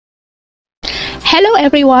Hello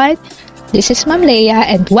everyone, this is Ma'am Leia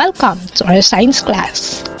and welcome to our science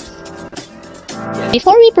class.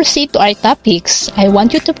 Before we proceed to our topics, I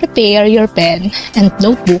want you to prepare your pen and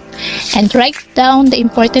notebook and write down the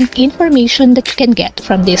important information that you can get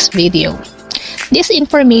from this video. This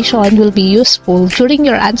information will be useful during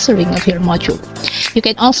your answering of your module. You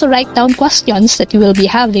can also write down questions that you will be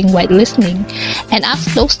having while listening and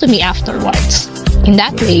ask those to me afterwards. In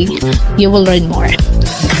that way, you will learn more.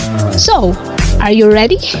 So, are you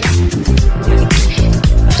ready?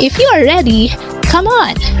 If you are ready, come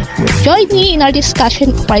on! Join me in our discussion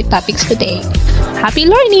of our topics today. Happy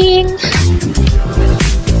learning!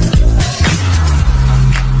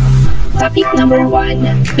 Topic number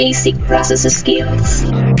 1, Basic Process Skills.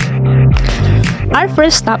 Our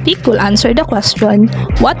first topic will answer the question,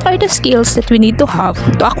 what are the skills that we need to have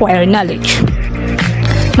to acquire knowledge?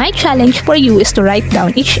 My challenge for you is to write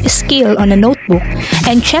down each skill on a notebook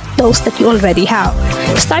and check those that you already have.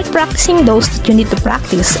 Start practicing those that you need to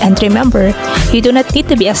practice, and remember, you do not need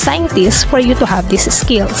to be a scientist for you to have these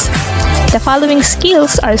skills. The following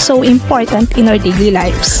skills are so important in our daily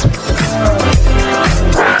lives.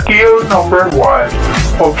 Skill number 1,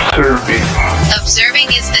 observing. Observing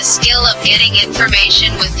is the skill of getting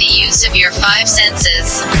information with the use of your 5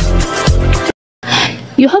 senses.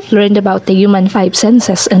 You have learned about the human 5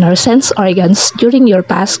 senses and our sense organs during your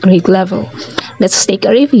past grade level. Let's take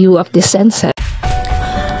a review of these senses.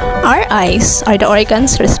 Our eyes are the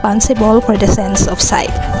organs responsible for the sense of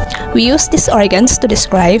sight. We use these organs to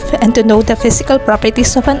describe and to know the physical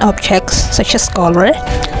properties of an object such as color,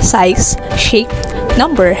 size, shape,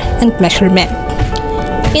 number, and measurement.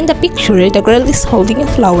 In the picture, the girl is holding a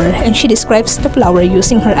flower and she describes the flower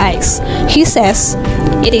using her eyes. She says,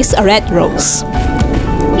 "It is a red rose."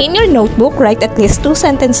 In your notebook, write at least 2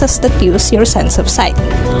 sentences that use your sense of sight.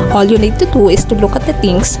 All you need to do is to look at the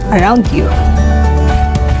things around you.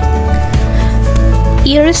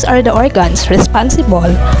 Ears are the organs responsible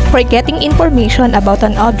for getting information about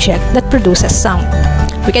an object that produces sound.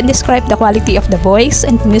 We can describe the quality of the voice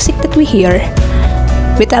and music that we hear.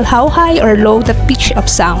 We tell how high or low the pitch of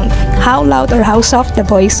sound, how loud or how soft the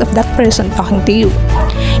voice of that person talking to you.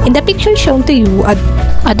 In the picture shown to you,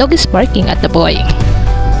 a dog is barking at the boy.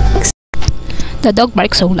 The dog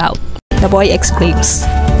barks so loud, the boy exclaims.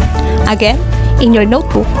 Again, in your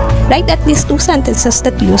notebook, write at least 2 sentences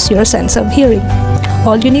that use your sense of hearing.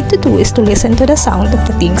 All you need to do is to listen to the sound of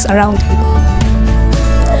the things around you.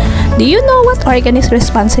 Do you know what organ is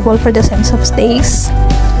responsible for the sense of taste?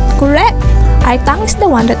 Correct! Our tongue is the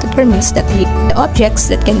one that determines the objects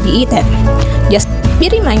that can be eaten. Just be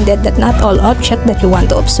reminded that not all objects that you want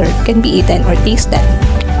to observe can be eaten or tasted.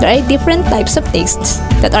 There are different types of tastes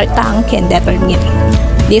that our tongue can determine.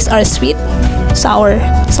 These are sweet, sour,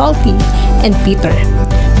 salty, and bitter.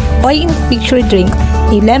 Boy in the picture drink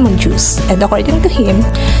a lemon juice, and according to him,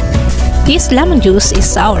 this lemon juice is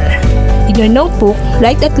sour. In your notebook,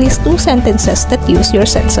 write at least 2 sentences that use your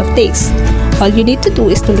sense of taste. All you need to do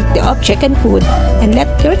is to lick the object and food and let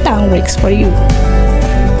your tongue work for you.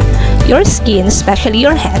 Your skin, especially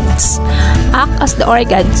your hands, act as the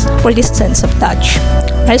organs for this sense of touch.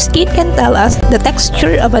 Our skin can tell us the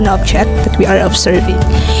texture of an object that we are observing.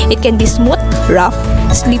 It can be smooth, rough,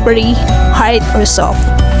 slippery, hard, or soft.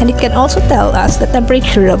 And it can also tell us the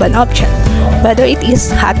temperature of an object, whether it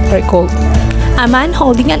is hot or cold. A man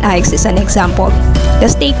holding an ice is an example. The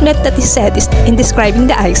statement that is said in describing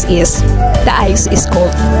the ice is, "The ice is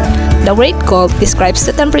cold." The word cold describes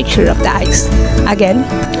the temperature of the ice. Again,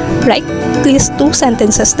 write at least 2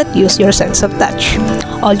 sentences that use your sense of touch.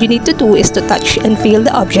 All you need to do is to touch and feel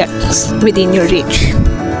the objects within your reach.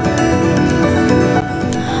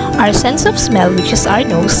 Our sense of smell, which is our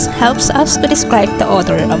nose, helps us to describe the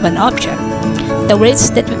odor of an object. The words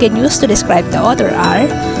that we can use to describe the odor are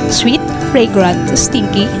sweet, fragrant,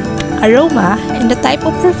 stinky, aroma, and the type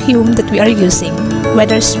of perfume that we are using,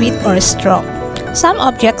 whether sweet or strong. Some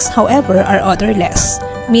objects, however, are odorless,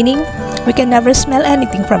 meaning we can never smell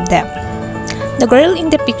anything from them. The girl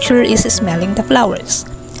in the picture is smelling the flowers.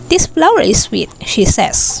 "This flower is sweet," she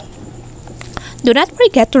says. Do not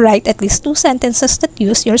forget to write at least 2 sentences that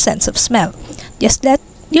use your sense of smell. Just let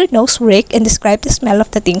your nose work and describe the smell of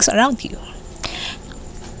the things around you.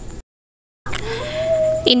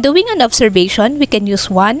 In doing an observation, we can use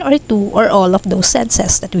 1 or 2 or all of those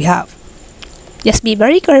senses that we have. Just be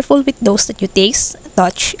very careful with those that you taste,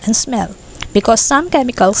 touch, and smell, because some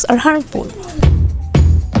chemicals are harmful.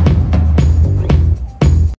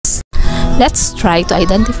 Let's try to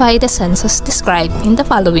identify the senses described in the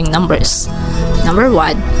following numbers. Number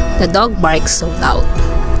 1, the dog barks so loud.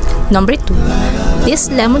 Number 2, this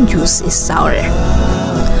lemon juice is sour.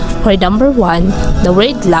 For number 1, the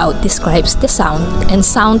word loud describes the sound, and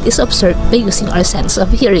sound is observed by using our sense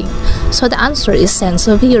of hearing. So the answer is sense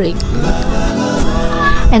of hearing.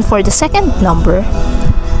 And for the second number,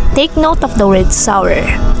 take note of the word sour.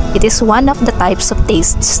 It is one of the types of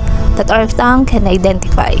tastes that our tongue can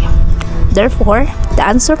identify. Therefore, the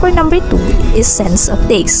answer for number 2 is sense of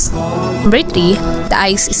taste. Number 3, the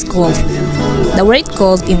ice is cold. The word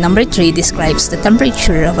cold in number 3 describes the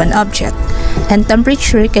temperature of an object, and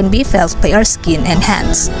temperature can be felt by our skin and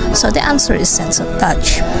hands, so the answer is sense of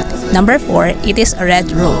touch. Number 4, it is a red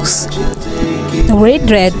rose. The word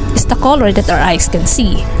red is the color that our eyes can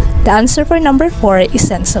see. The answer for number 4 is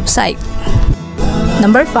sense of sight.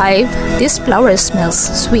 Number 5, this flower smells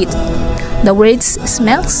sweet. The words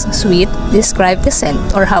smells sweet describe the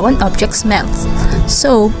scent or how an object smells.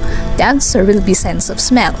 So, the answer will be sense of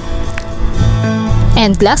smell.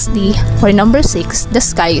 And lastly, for number 6, the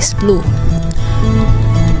sky is blue.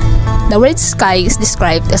 The word sky is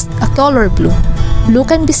described as a color blue. Blue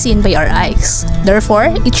can be seen by our eyes. Therefore,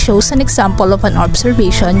 it shows an example of an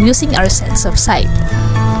observation using our sense of sight.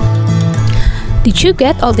 Did you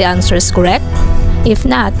get all the answers correct? If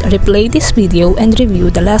not, replay this video and review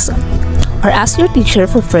the lesson, or ask your teacher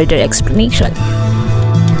for further explanation.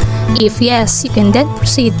 If yes, you can then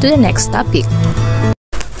proceed to the next topic.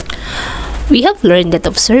 We have learned that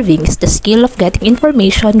observing is the skill of getting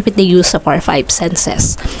information with the use of our 5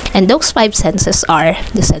 senses. And those 5 senses are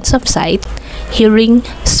the sense of sight, hearing,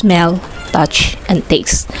 smell, touch, and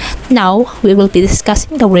taste. Now, we will be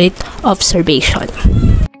discussing the word observation.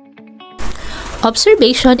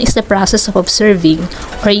 Observation is the process of observing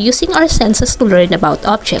or using our senses to learn about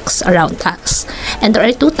objects around us. And there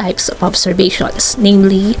are 2 types of observations,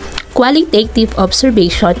 namely qualitative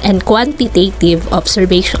observation and quantitative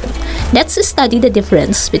observation. Let's study the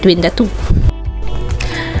difference between the 2.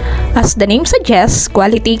 As the name suggests,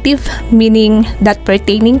 qualitative meaning that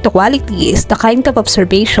pertaining to quality is the kind of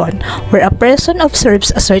observation where a person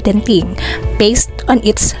observes a certain thing based on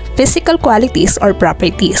its physical qualities or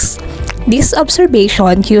properties. This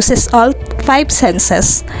observation uses all 5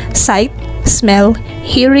 senses: sight, smell,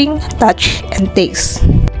 hearing, touch, and taste.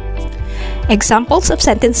 Examples of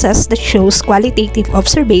sentences that shows qualitative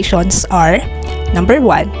observations are: number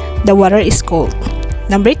 1, the water is cold.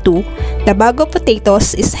 Number 2, the bag of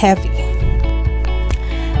potatoes is heavy.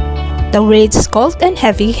 The words cold and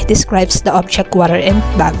heavy describes the object water and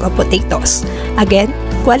bag of potatoes. Again,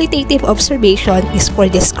 qualitative observation is for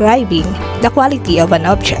describing the quality of an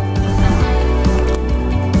object.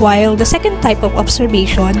 While the second type of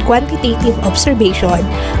observation, quantitative observation,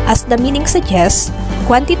 as the meaning suggests,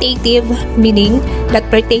 quantitative meaning that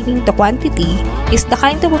pertaining to quantity is the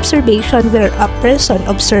kind of observation where a person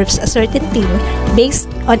observes a certain thing based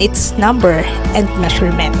on its number and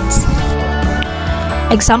measurements.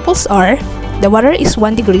 Examples are: the water is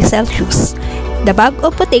 1 degree Celsius. The bag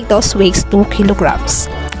of potatoes weighs 2 kilograms.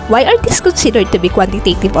 Why are these considered to be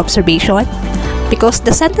quantitative observation? Because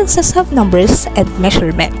the sentences have numbers and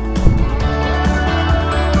measurement.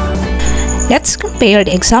 Let's compare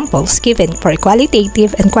the examples given for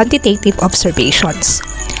qualitative and quantitative observations.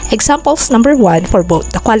 Examples number 1 for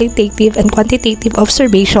both the qualitative and quantitative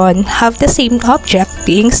observation have the same object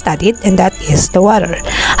being studied, and that is the water.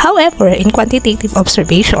 However, in quantitative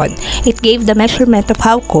observation, it gave the measurement of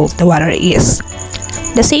how cold the water is.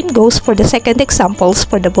 The same goes for the second examples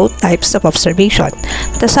for the both types of observation.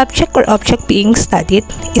 The subject or object being studied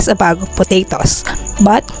is a bag of potatoes.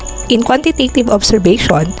 But in quantitative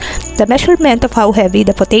observation, the measurement of how heavy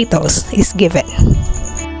the potatoes is given.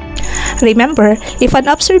 Remember, if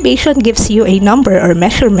an observation gives you a number or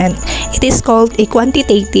measurement, it is called a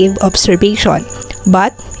quantitative observation.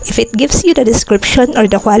 But if it gives you the description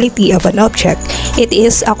or the quality of an object, it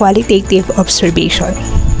is a qualitative observation.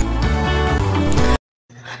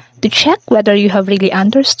 To check whether you have really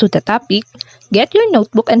understood the topic, get your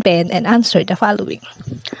notebook and pen and answer the following.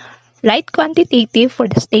 Write quantitative for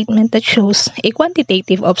the statement that shows a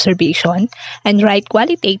quantitative observation, and write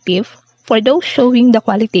qualitative for those showing the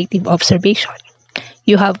qualitative observation.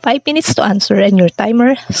 You have 5 minutes to answer, and your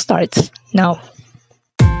timer starts now.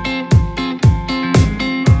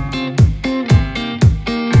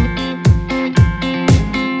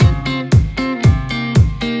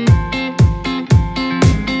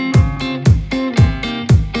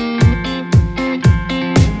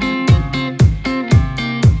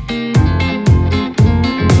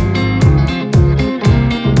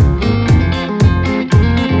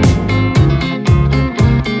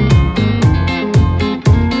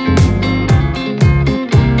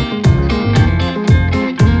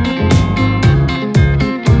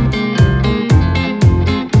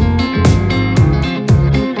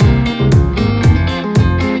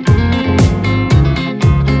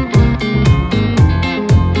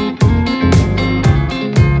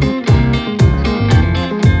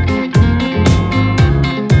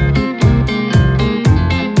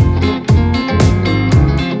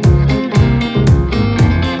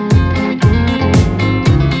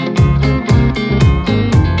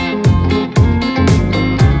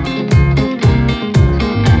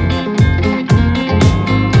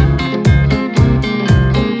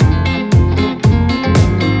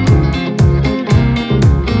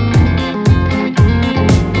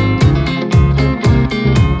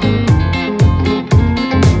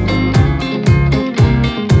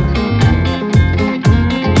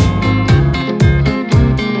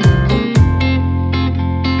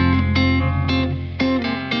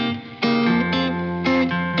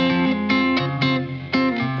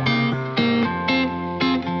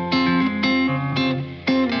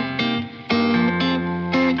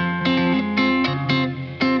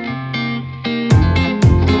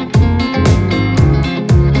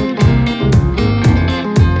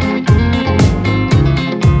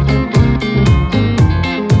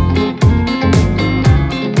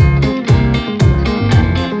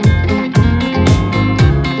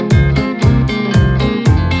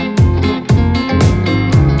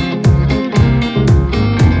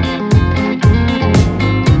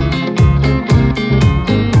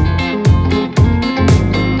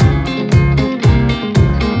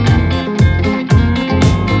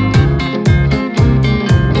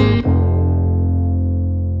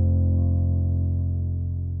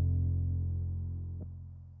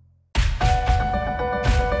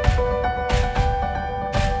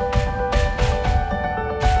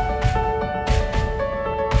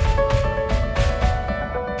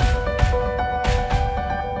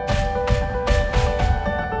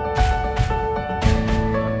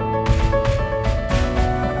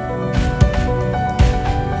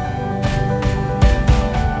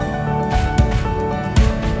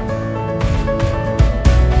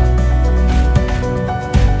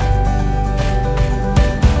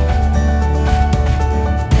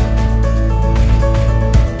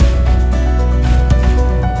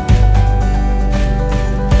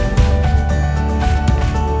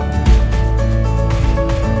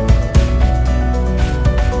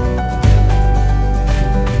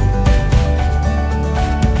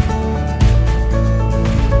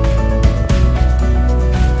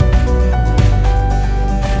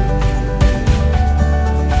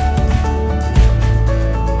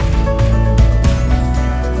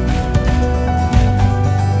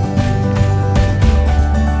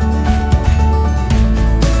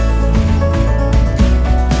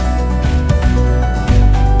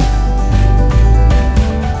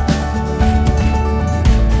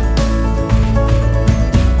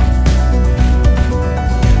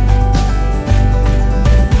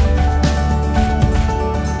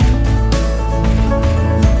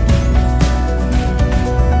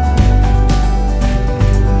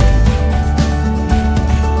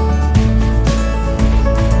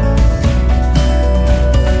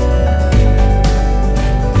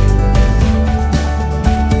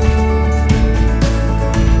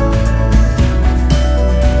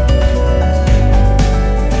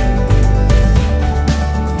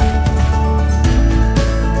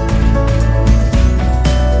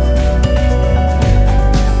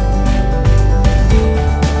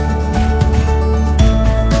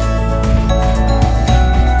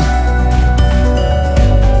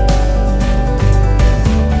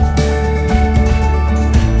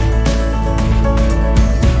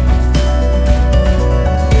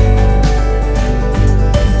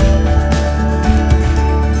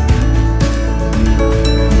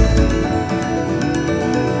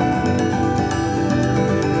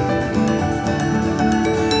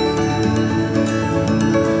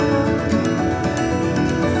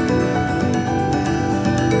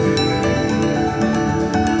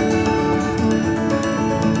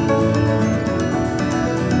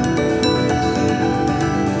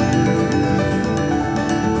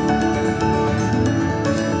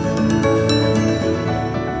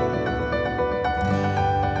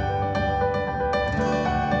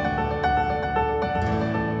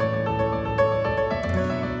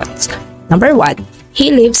 objects. Number 1.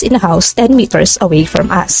 He lives in a house 10 meters away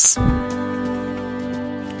from us.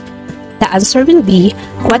 The answer will be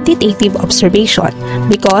quantitative observation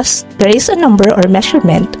because there is a number or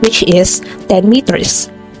measurement which is 10 meters.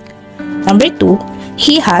 Number 2.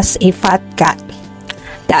 He has a fat cat.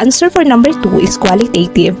 The answer for number 2 is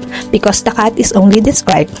qualitative because the cat is only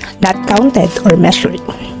described, not counted or measured.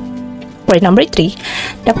 For number 3,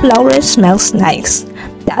 the flower smells nice.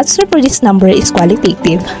 The answer for this number is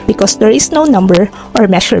qualitative because there is no number or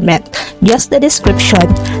measurement, just the description,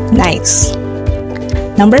 nice.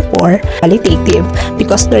 Number 4, qualitative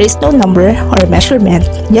because there is no number or measurement,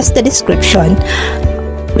 just the description,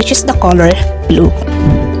 which is the color blue.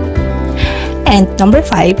 And number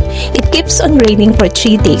 5, it keeps on raining for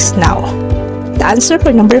 3 days now. The answer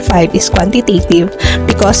for number 5 is quantitative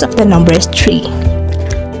because of the number 3.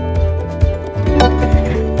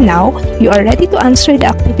 Now, you are ready to answer the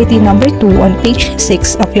activity number 2 on page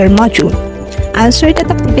 6 of your module. Answer that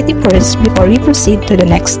activity first before we proceed to the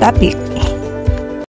next topic.